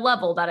 and the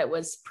level that it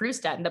was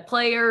produced at and the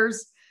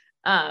players.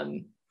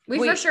 We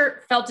for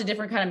sure felt a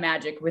different kind of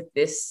magic with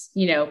this,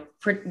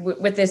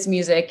 with this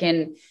music.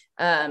 And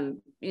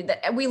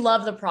we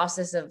love the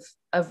process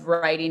of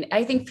writing.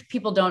 I think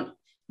people don't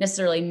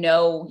necessarily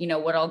know,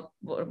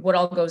 what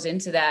all goes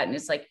into that. And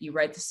it's like, you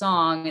write the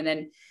song and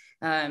then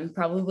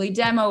probably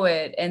demo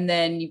it, and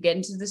then you get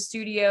into the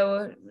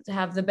studio to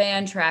have the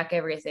band track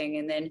everything,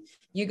 and then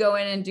you go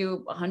in and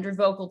do 100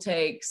 vocal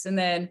takes, and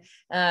then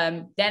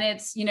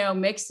it's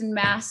mixed and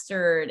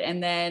mastered,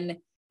 and then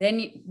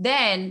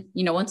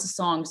once the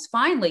song's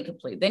finally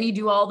complete, then you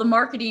do all the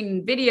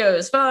marketing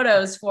videos,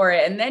 photos for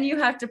it, and then you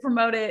have to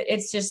promote it.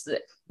 It's just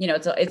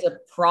it's a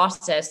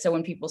process. So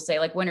when people say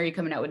like, when are you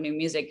coming out with new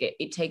music,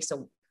 it takes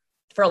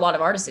for a lot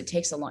of artists, it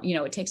takes a long,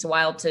 it takes a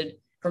while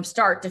from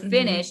start to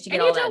finish to get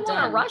all that done. You don't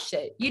want to rush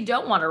it. You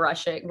don't want to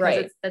rush it.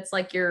 Right. It's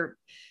like your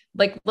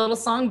little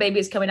song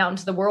babies coming out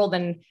into the world,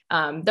 and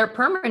they're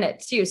permanent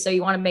too. So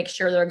you want to make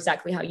sure they're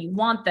exactly how you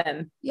want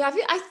them. Yeah.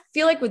 I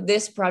feel like with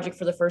this project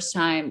for the first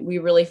time, we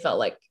really felt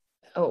like,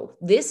 oh,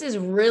 this is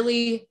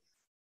really,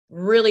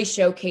 really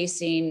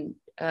showcasing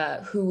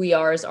who we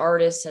are as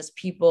artists, as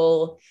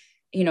people,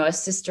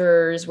 as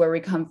sisters, where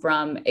we come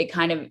from. It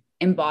kind of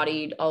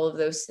embodied all of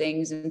those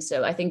things. And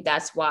so I think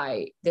that's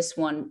why this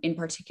one in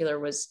particular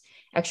was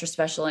extra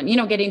special. And,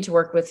 getting to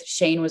work with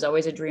Shane was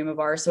always a dream of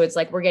ours. So it's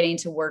like, we're getting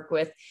to work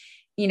with,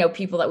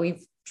 people that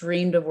we've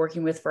dreamed of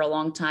working with for a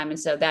long time. And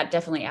so that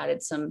definitely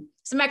added some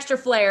extra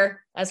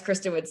flair, as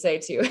Krista would say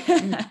too.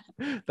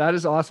 That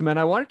is awesome. And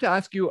I wanted to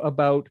ask you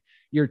about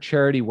your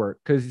charity work,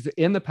 because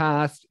in the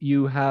past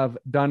you have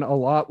done a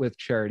lot with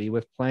charity,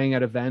 with playing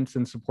at events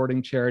and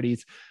supporting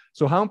charities.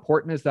 So how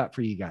important is that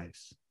for you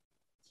guys?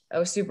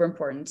 Oh, super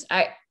important.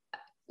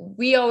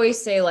 We always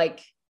say,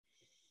 like,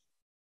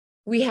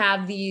 we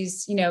have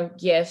these,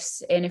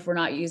 gifts, and if we're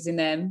not using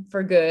them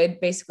for good,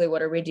 basically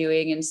what are we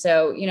doing? And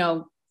so,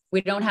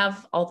 we don't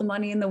have all the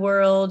money in the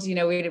world,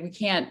 we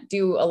can't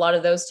do a lot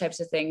of those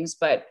types of things,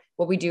 but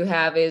what we do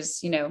have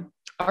is,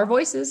 our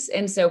voices.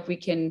 And so if we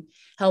can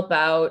help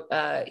out,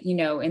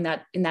 in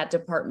that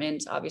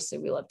department, obviously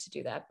we love to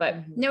do that, but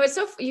no, it's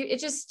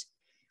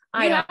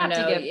I don't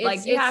know.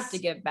 You have to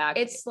give back.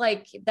 It's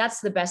like,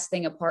 that's the best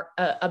thing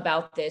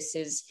about this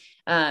is,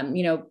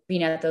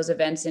 being at those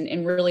events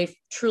and really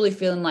truly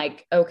feeling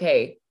like,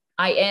 okay,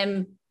 I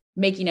am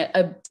making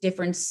a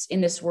difference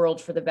in this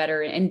world for the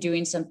better and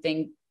doing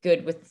something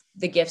good with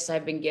the gifts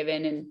I've been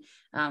given.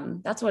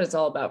 And that's what it's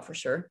all about for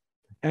sure.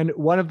 And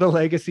one of the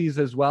legacies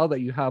as well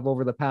that you have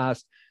over the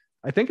past,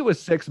 I think it was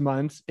 6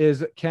 months,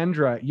 is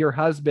Kendra, your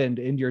husband,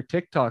 in your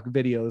TikTok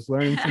videos,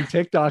 learning some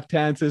TikTok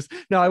dances.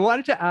 Now, I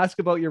wanted to ask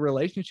about your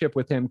relationship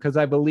with him, because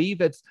I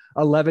believe it's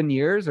 11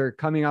 years or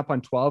coming up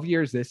on 12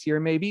 years this year,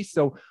 maybe.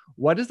 So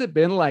what has it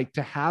been like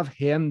to have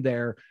him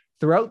there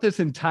throughout this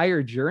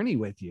entire journey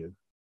with you?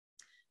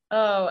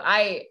 Oh,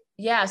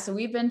 so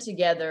we've been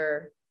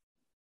together,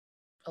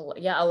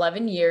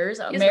 11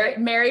 years,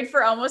 married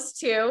for almost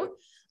 2.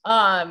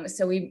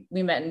 So we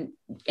met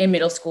in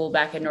middle school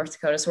back in North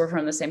Dakota. So we're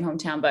from the same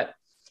hometown, but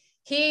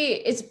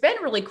it's been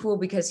really cool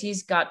because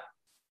he's got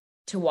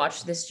to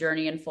watch this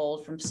journey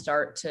unfold from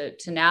start to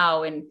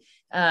now. And,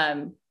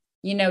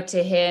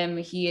 to him,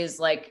 he is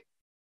like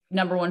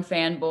 #1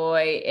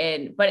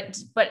 fanboy,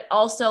 but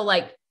also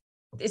like,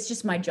 it's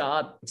just my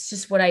job. It's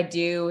just what I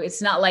do.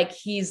 It's not like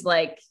he's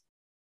like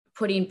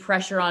putting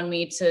pressure on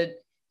me to,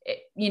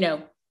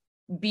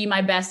 be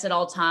my best at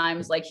all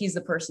times. Like, he's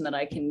the person that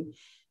I can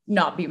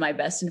not be my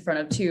best in front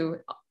of too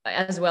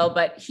as well,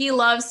 but he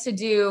loves to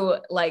do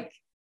like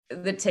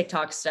the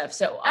TikTok stuff.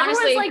 So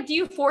honestly, everyone's like, do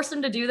you force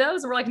him to do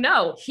those? We're like,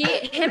 no.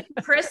 Him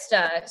and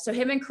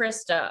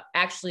Krista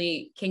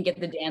actually can get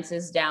the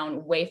dances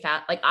down way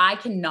fast. Like, I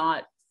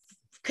cannot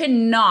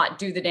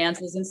do the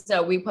dances. And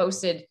so we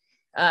posted,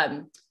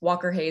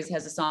 Walker Hayes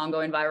has a song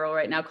going viral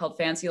right now called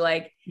Fancy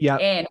Like, yeah.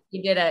 And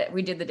we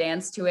did the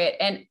dance to it,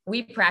 and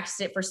we practiced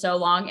it for so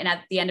long. And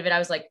at the end of it, I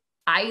was like,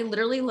 I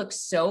literally look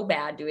so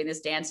bad doing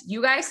this dance.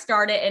 You guys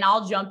start it and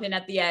I'll jump in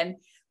at the end.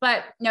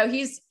 But no,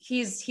 he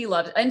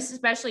loves it. And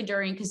especially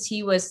because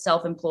he was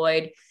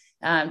self-employed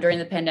during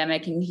the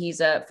pandemic, and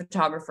he's a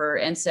photographer.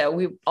 And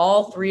so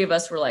all 3 of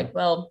us were like,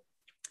 well,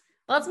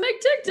 let's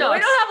make TikToks. We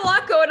don't have a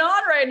lot going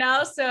on right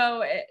now.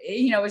 So,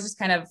 it was just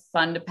kind of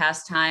fun to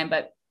pass time,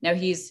 but no,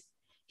 he's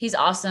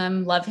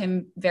awesome. Love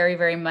him very,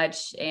 very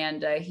much.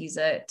 And he's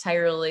a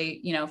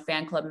Tigirlily,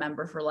 fan club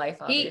member for life.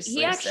 Obviously.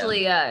 He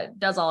actually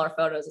does all our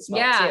photos as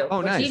well too.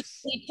 Oh,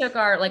 nice. He took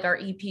our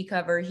EP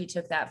cover. He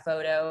took that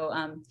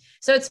photo.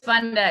 So it's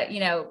fun that,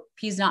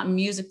 he's not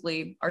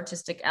musically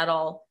artistic at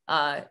all.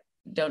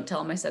 Don't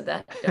tell him I said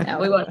that.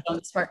 We won't show him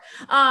this part.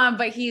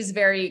 But he's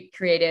very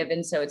creative.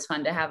 And so it's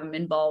fun to have him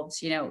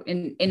involved,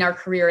 in our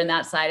career and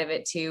that side of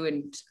it too.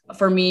 And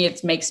for me,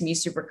 it makes me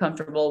super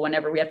comfortable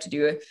whenever we have to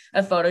do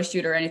a photo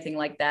shoot or anything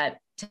like that,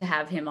 to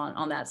have him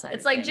on that side.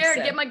 It's like,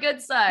 Jared, get my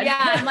good side. Yeah.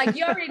 I'm like,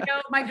 you already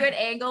know my good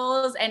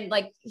angles. And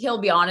like, he'll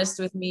be honest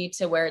with me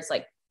to where it's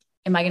like,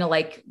 am I going to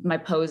like my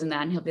pose in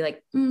that? And he'll be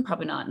like,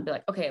 probably not. And be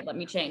like, okay, let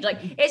me change. Like,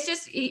 it's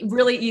just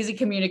really easy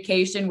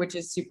communication, which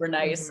is super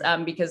nice.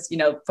 Because,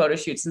 photo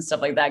shoots and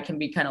stuff like that can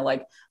be kind of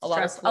like a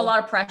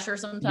lot of pressure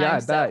sometimes. Yeah,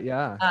 I bet.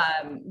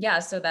 Yeah.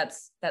 So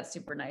that's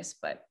super nice,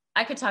 but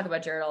I could talk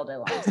about Jared all day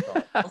long.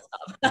 So I'll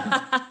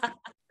stop.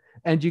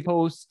 And you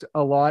post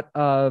a lot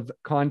of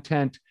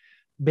content,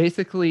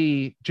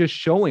 basically just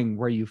showing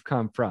where you've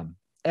come from.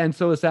 And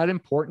so is that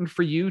important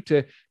for you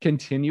to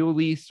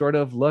continually sort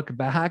of look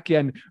back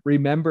and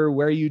remember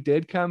where you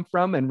did come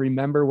from and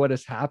remember what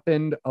has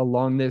happened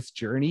along this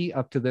journey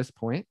up to this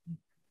point?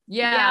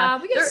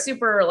 Yeah, we get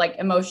super like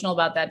emotional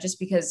about that, just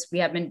because we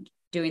have been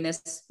doing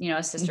this,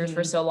 as sisters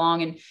for so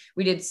long, and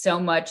we did so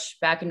much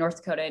back in North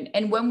Dakota.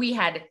 And when we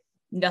had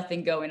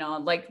nothing going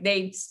on, like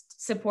a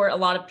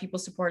lot of people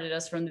supported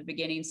us from the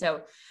beginning.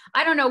 So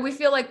I don't know, we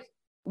feel like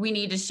we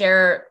need to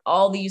share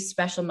all these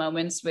special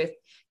moments with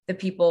the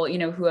people,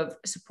 who have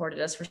supported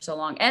us for so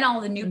long, and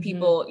all the new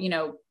people,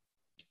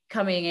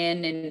 coming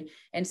in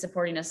and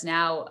supporting us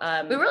now.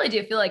 We really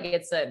do feel like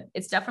it's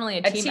definitely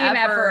a team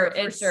effort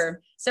for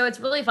sure. So it's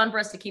really fun for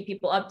us to keep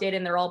people updated,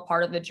 and they're all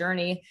part of the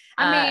journey.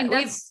 I mean,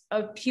 that's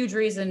a huge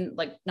reason,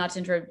 like, not to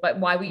interrupt, but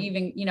why we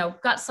even,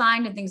 got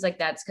signed and things like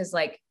that. It's because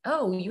like,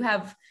 oh, you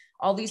have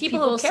all these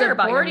people who care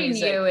about your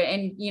music, you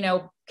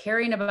and,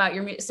 caring about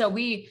your music. So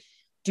we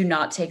do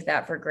not take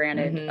that for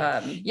granted.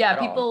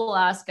 People will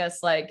ask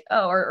us like,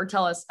 or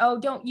tell us,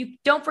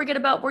 don't forget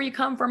about where you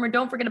come from, or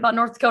don't forget about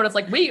North Dakota. It's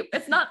like,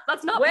 that's not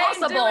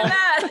possible.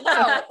 That.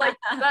 No, like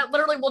that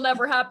literally will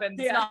never happen.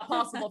 It's not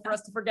possible for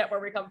us to forget where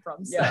we come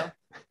from. So. Yeah.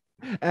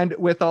 And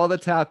with all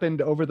that's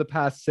happened over the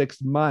past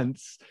 6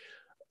 months,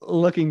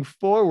 looking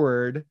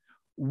forward,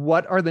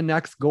 what are the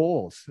next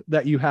goals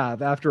that you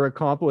have after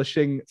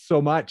accomplishing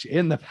so much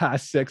in the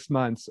past 6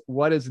 months?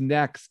 What is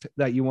next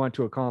that you want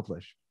to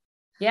accomplish?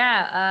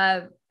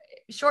 Yeah.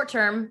 Short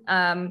term,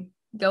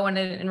 go in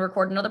and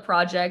record another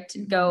project,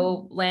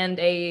 go land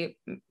a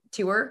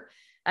tour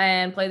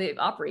and play the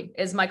Opry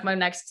is my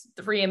next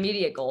 3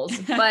 immediate goals.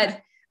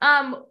 But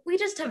we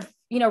just have,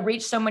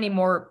 reached so many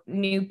more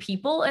new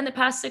people in the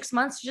past 6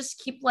 months. Just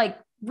keep like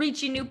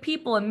reaching new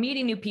people and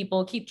meeting new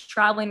people, keep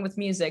traveling with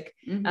music.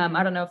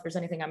 I don't know if there's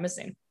anything I'm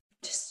missing.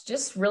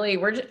 Just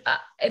really,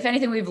 if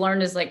anything we've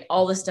learned is like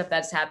all the stuff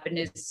that's happened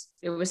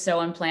it was so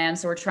unplanned.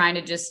 So we're trying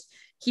to just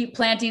keep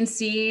planting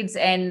seeds,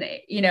 and,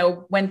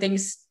 when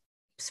things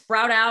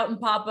sprout out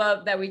and pop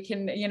up, that we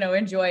can,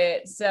 enjoy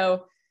it.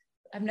 So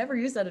I've never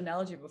used that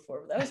analogy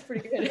before, but that was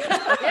pretty good.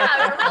 Yeah,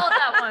 I rolled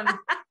that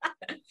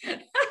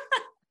one.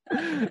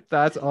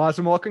 That's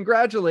awesome. Well,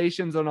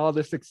 congratulations on all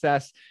the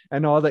success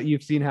and all that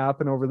you've seen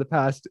happen over the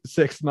past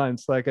 6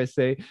 months. Like I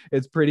say,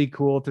 it's pretty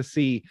cool to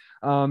see.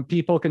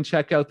 People can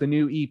check out the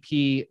new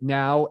EP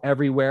now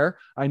everywhere.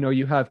 I know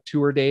you have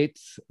tour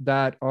dates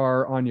that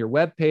are on your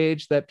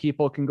webpage that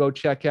people can go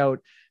check out,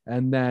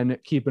 and then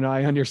keep an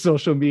eye on your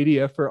social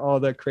media for all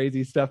the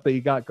crazy stuff that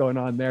you got going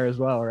on there as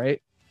well, right?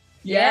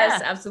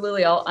 Yes,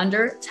 absolutely. All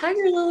under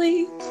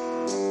Tigirlily.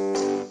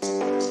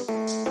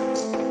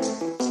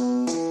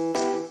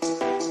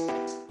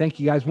 Thank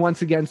you guys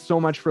once again so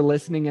much for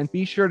listening, and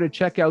be sure to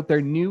check out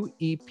their new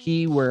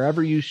EP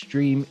wherever you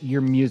stream your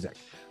music.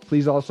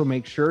 Please also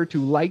make sure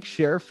to like,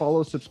 share,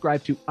 follow,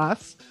 subscribe to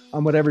us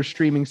on whatever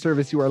streaming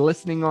service you are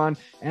listening on,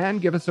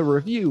 and give us a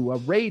review, a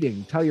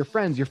rating. Tell your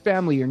friends, your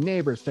family, your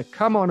neighbors to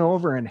come on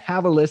over and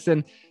have a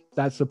listen.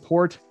 That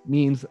support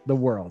means the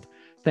world.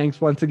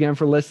 Thanks once again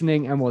for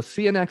listening, and we'll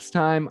see you next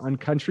time on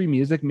Country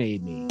Music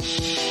Made Me.